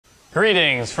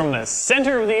Greetings from the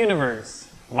center of the universe.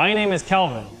 My name is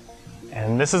Calvin,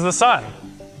 and this is the Sun.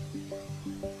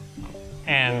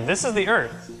 And this is the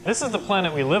Earth. This is the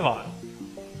planet we live on.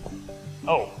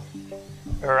 Oh,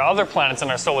 there are other planets in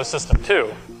our solar system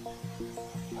too.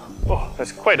 Oh,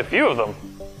 there's quite a few of them.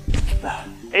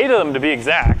 8 of them to be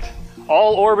exact,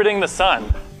 all orbiting the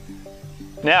Sun.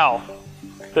 Now,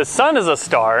 the Sun is a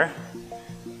star,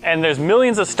 and there's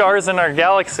millions of stars in our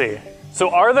galaxy. So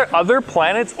are there other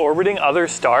planets orbiting other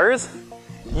stars?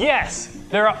 Yes,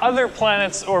 there are other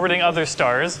planets orbiting other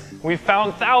stars. We've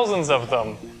found thousands of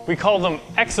them. We call them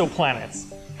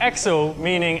exoplanets. Exo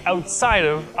meaning outside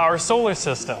of our solar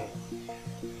system.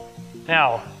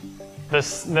 Now, the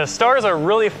stars are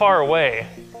really far away.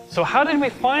 So how did we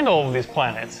find all of these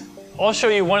planets? I'll show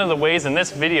you one of the ways in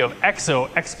this video of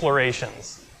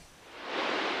ExoExplorations.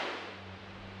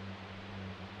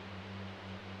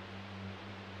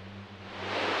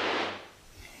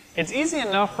 It's easy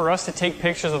enough for us to take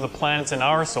pictures of the planets in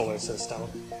our solar system.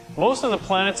 Most of the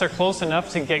planets are close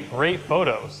enough to get great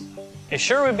photos. It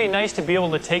sure would be nice to be able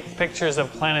to take pictures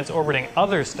of planets orbiting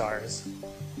other stars.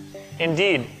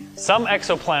 Indeed, some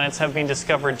exoplanets have been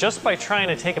discovered just by trying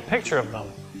to take a picture of them,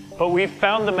 but we've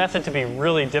found the method to be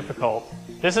really difficult.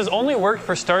 This has only worked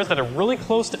for stars that are really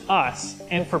close to us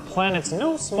and for planets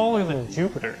no smaller than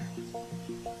Jupiter.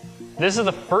 This is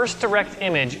the first direct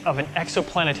image of an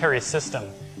exoplanetary system,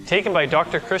 taken by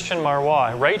Dr. Christian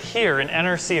Marois right here in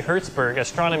NRC Hertzberg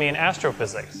Astronomy and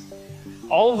Astrophysics.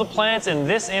 All of the planets in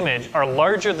this image are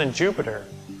larger than Jupiter.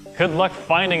 Good luck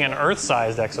finding an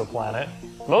Earth-sized exoplanet.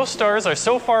 Most stars are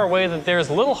so far away that there is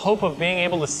little hope of being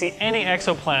able to see any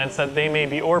exoplanets that they may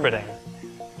be orbiting.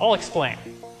 I'll explain.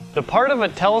 The part of a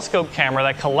telescope camera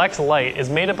that collects light is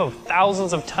made up of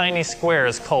thousands of tiny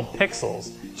squares called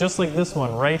pixels, just like this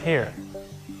one right here.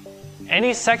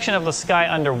 Any section of the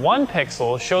sky under 1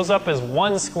 pixel shows up as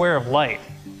 1 square of light.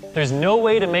 There's no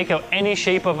way to make out any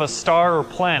shape of a star or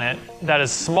planet that is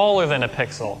smaller than a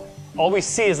pixel. All we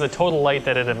see is the total light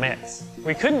that it emits.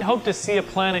 We couldn't hope to see a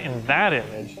planet in that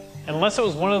image unless it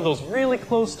was one of those really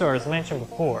close stars mentioned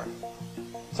before.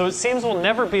 So it seems we'll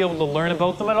never be able to learn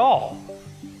about them at all.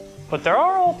 But there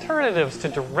are alternatives to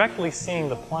directly seeing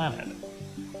the planet.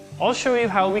 I'll show you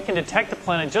how we can detect a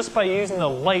planet just by using the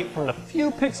light from the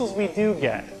few pixels we do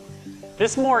get.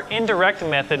 This more indirect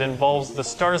method involves the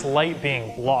star's light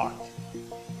being blocked.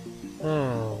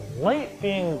 Light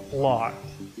being blocked.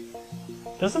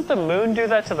 Doesn't the moon do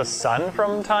that to the sun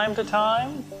from time to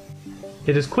time?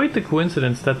 It is quite the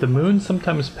coincidence that the moon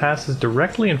sometimes passes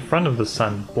directly in front of the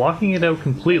sun, blocking it out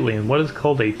completely in what is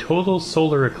called a total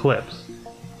solar eclipse.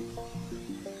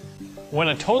 When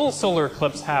a total solar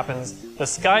eclipse happens, the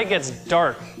sky gets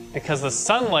dark because the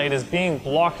sunlight is being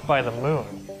blocked by the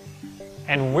moon,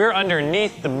 and we're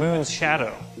underneath the moon's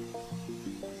shadow.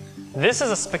 This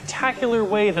is a spectacular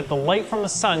way that the light from the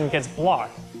sun gets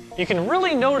blocked. You can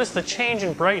really notice the change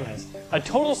in brightness. A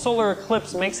total solar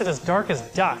eclipse makes it as dark as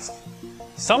dusk.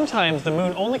 Sometimes the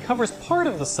moon only covers part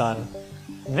of the sun.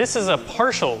 This is a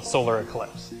partial solar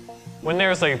eclipse. When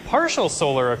there's a partial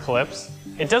solar eclipse,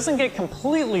 it doesn't get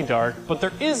completely dark, but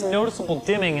there is noticeable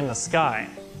dimming in the sky.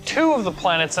 2 of the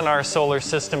planets in our solar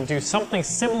system do something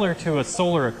similar to a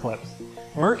solar eclipse.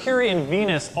 Mercury and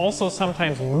Venus also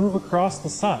sometimes move across the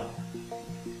sun.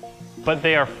 But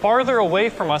they are farther away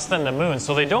from us than the moon,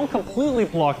 so they don't completely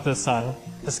block the sun.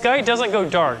 The sky doesn't go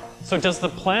dark, so does the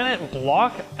planet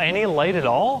block any light at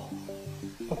all?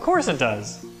 Of course it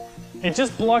does. It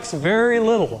just blocks very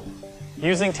little.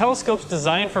 Using telescopes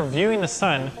designed for viewing the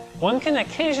sun, one can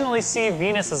occasionally see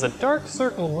Venus as a dark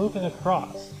circle moving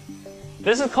across.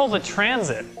 This is called a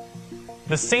transit.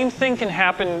 The same thing can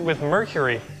happen with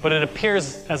Mercury, but it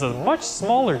appears as a much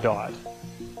smaller dot.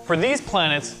 For these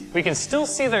planets, we can still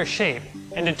see their shape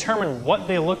and determine what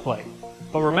they look like.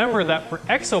 But remember that for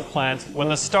exoplanets, when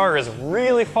the star is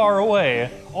really far away,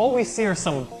 all we see are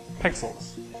some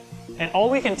pixels. And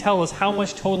all we can tell is how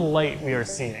much total light we are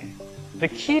seeing. The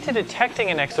key to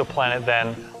detecting an exoplanet,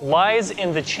 then, lies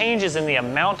in the changes in the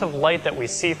amount of light that we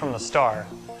see from the star.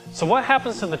 So what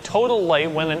happens to the total light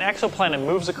when an exoplanet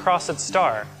moves across its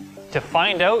star? To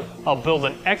find out, I'll build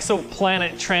an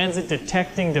exoplanet transit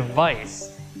detecting device.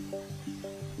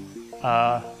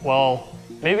 Well,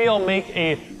 maybe I'll make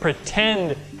a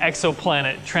pretend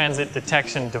exoplanet transit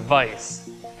detection device.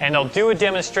 And I'll do a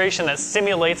demonstration that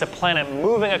simulates a planet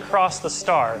moving across the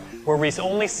star, where we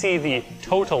only see the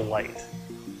total light.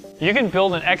 You can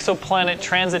build an exoplanet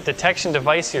transit detection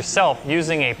device yourself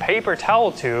using a paper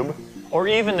towel tube, or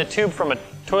even the tube from a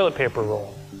toilet paper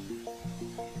roll.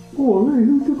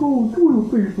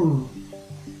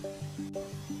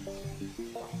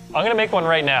 I'm gonna make one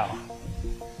right now.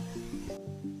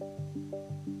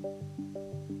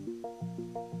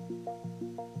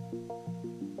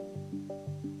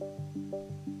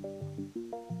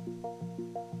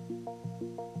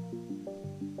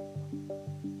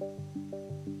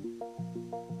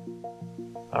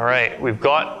 All right, we've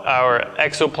got our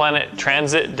exoplanet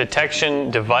transit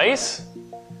detection device.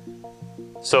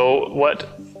 So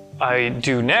what I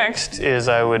do next is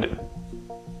I would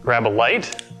grab a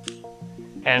light,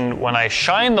 and when I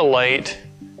shine the light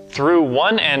through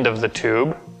one end of the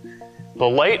tube, the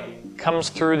light comes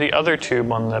through the other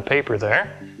tube on the paper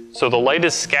there. So the light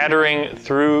is scattering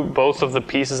through both of the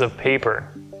pieces of paper,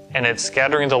 and it's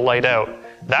scattering the light out.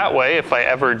 That way, if I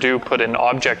ever do put an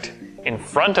object in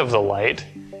front of the light,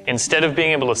 instead of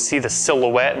being able to see the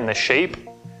silhouette and the shape,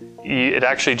 it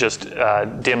actually just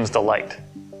dims the light.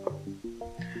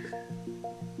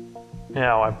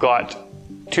 Now I've got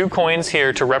 2 coins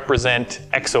here to represent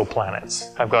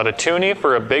exoplanets. I've got a toonie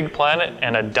for a big planet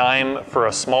and a dime for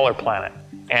a smaller planet.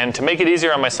 And to make it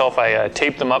easier on myself, I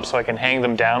tape them up so I can hang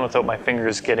them down without my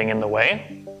fingers getting in the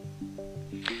way.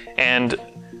 And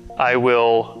I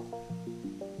will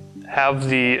have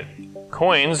the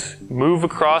coins move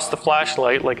across the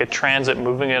flashlight like a transit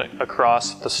moving it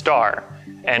across the star.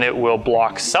 And it will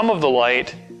block some of the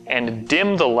light and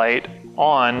dim the light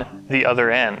on the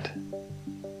other end.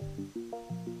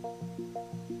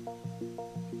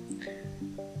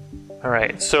 All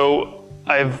right, so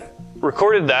I've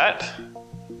recorded that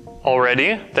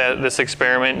already, this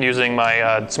experiment using my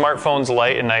smartphone's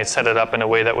light, and I set it up in a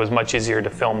way that was much easier to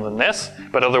film than this,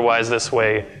 but otherwise this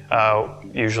way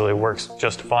usually works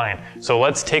just fine. So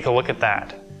let's take a look at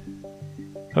that.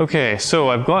 Okay, so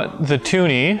I've got the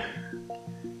toonie,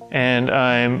 and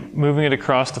I'm moving it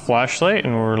across the flashlight,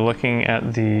 and we're looking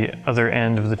at the other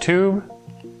end of the tube.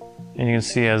 And you can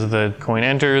see as the coin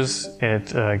enters,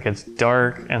 it gets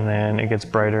dark, and then it gets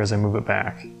brighter as I move it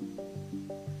back.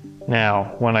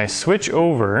 Now, when I switch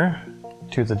over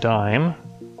to the dime,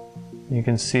 you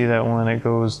can see that when it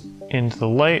goes into the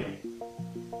light,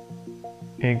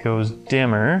 it goes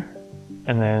dimmer,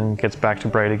 and then gets back to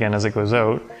bright again as it goes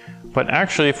out. But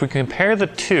actually, if we compare the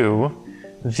two,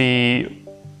 the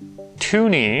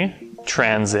toonie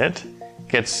transit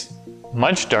gets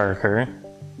much darker,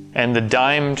 and the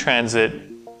dime transit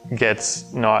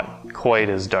gets not quite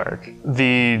as dark.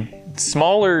 The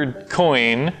smaller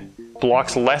coin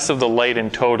blocks less of the light in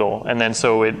total, and then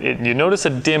so you notice a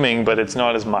dimming, but it's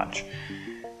not as much.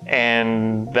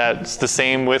 And that's the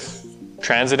same with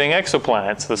transiting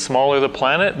exoplanets. The smaller the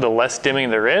planet, the less dimming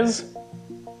there is,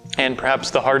 and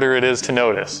perhaps the harder it is to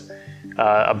notice.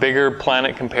 A bigger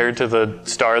planet compared to the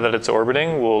star that it's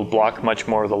orbiting will block much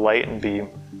more of the light and be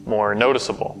more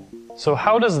noticeable. So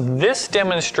how does this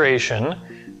demonstration,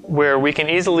 where we can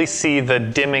easily see the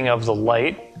dimming of the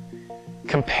light,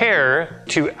 compare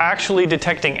to actually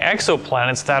detecting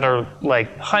exoplanets that are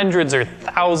like hundreds or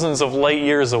thousands of light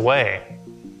years away?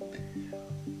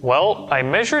 Well, I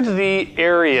measured the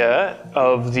area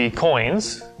of the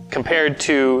coins compared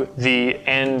to the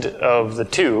end of the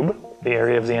tube, the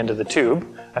area of the end of the tube.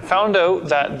 I found out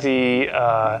that the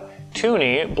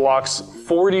toonie blocks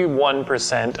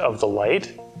 41% of the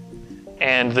light,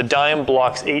 and the dime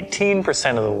blocks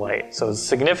 18% of the light, so it's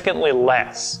significantly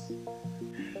less.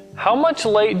 How much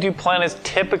light do planets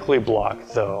typically block,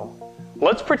 though?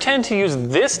 Let's pretend to use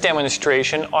this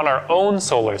demonstration on our own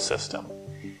solar system.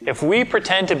 If we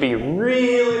pretend to be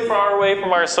really far away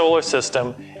from our solar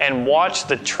system and watch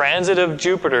the transit of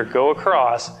Jupiter go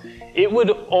across, it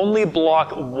would only block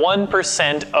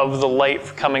 1% of the light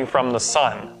coming from the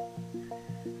sun.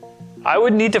 I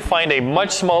would need to find a much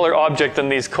smaller object than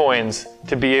these coins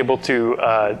to be able to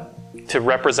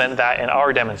represent that in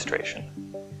our demonstration.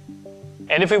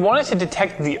 And if we wanted to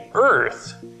detect the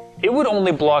Earth, it would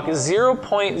only block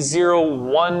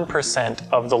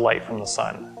 0.01% of the light from the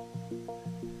sun.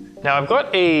 Now I've got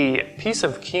a piece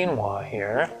of quinoa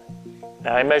here.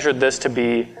 Now, I measured this to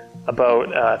be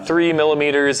about 3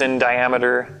 millimeters in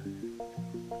diameter.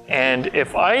 And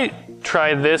if I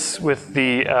try this with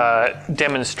the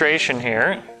demonstration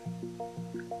here,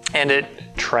 and it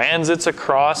transits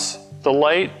across the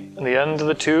light at the end of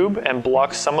the tube and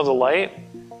blocks some of the light,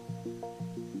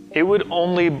 it would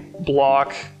only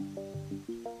block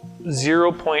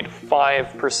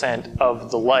 0.5% of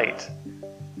the light.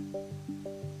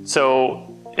 So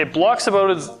it blocks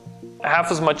about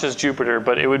half as much as Jupiter,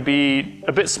 but it would be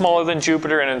a bit smaller than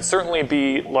Jupiter, and it'd certainly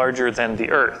be larger than the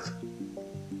Earth.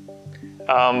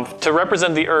 To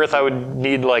represent the Earth, I would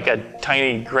need like a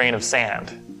tiny grain of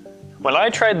sand. When I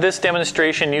tried this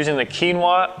demonstration using the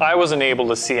quinoa, I wasn't able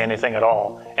to see anything at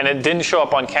all, and it didn't show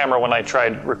up on camera when I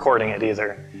tried recording it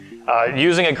either.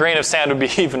 Using a grain of sand would be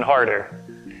even harder.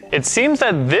 It seems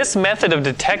that this method of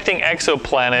detecting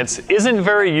exoplanets isn't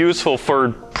very useful for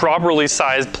properly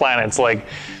sized planets like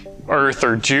Earth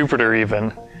or Jupiter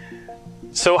even.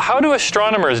 So how do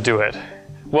astronomers do it?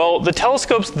 Well, the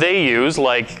telescopes they use,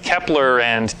 like Kepler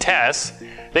and TESS,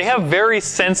 they have very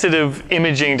sensitive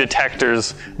imaging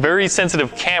detectors, very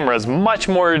sensitive cameras, much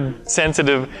more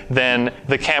sensitive than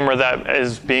the camera that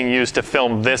is being used to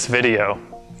film this video.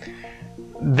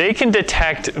 They can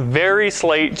detect very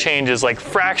slight changes, like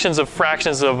fractions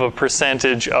of a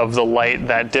percentage of the light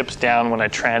that dips down when a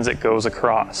transit goes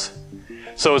across.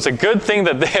 So it's a good thing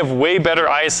that they have way better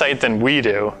eyesight than we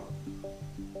do.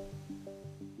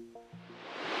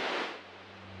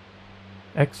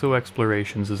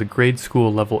 ExoExplorations is a grade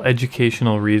school level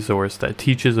educational resource that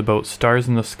teaches about stars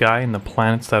in the sky and the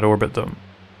planets that orbit them.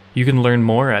 You can learn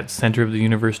more at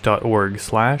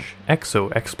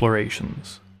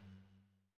centeroftheuniverse.org/exoexplorations.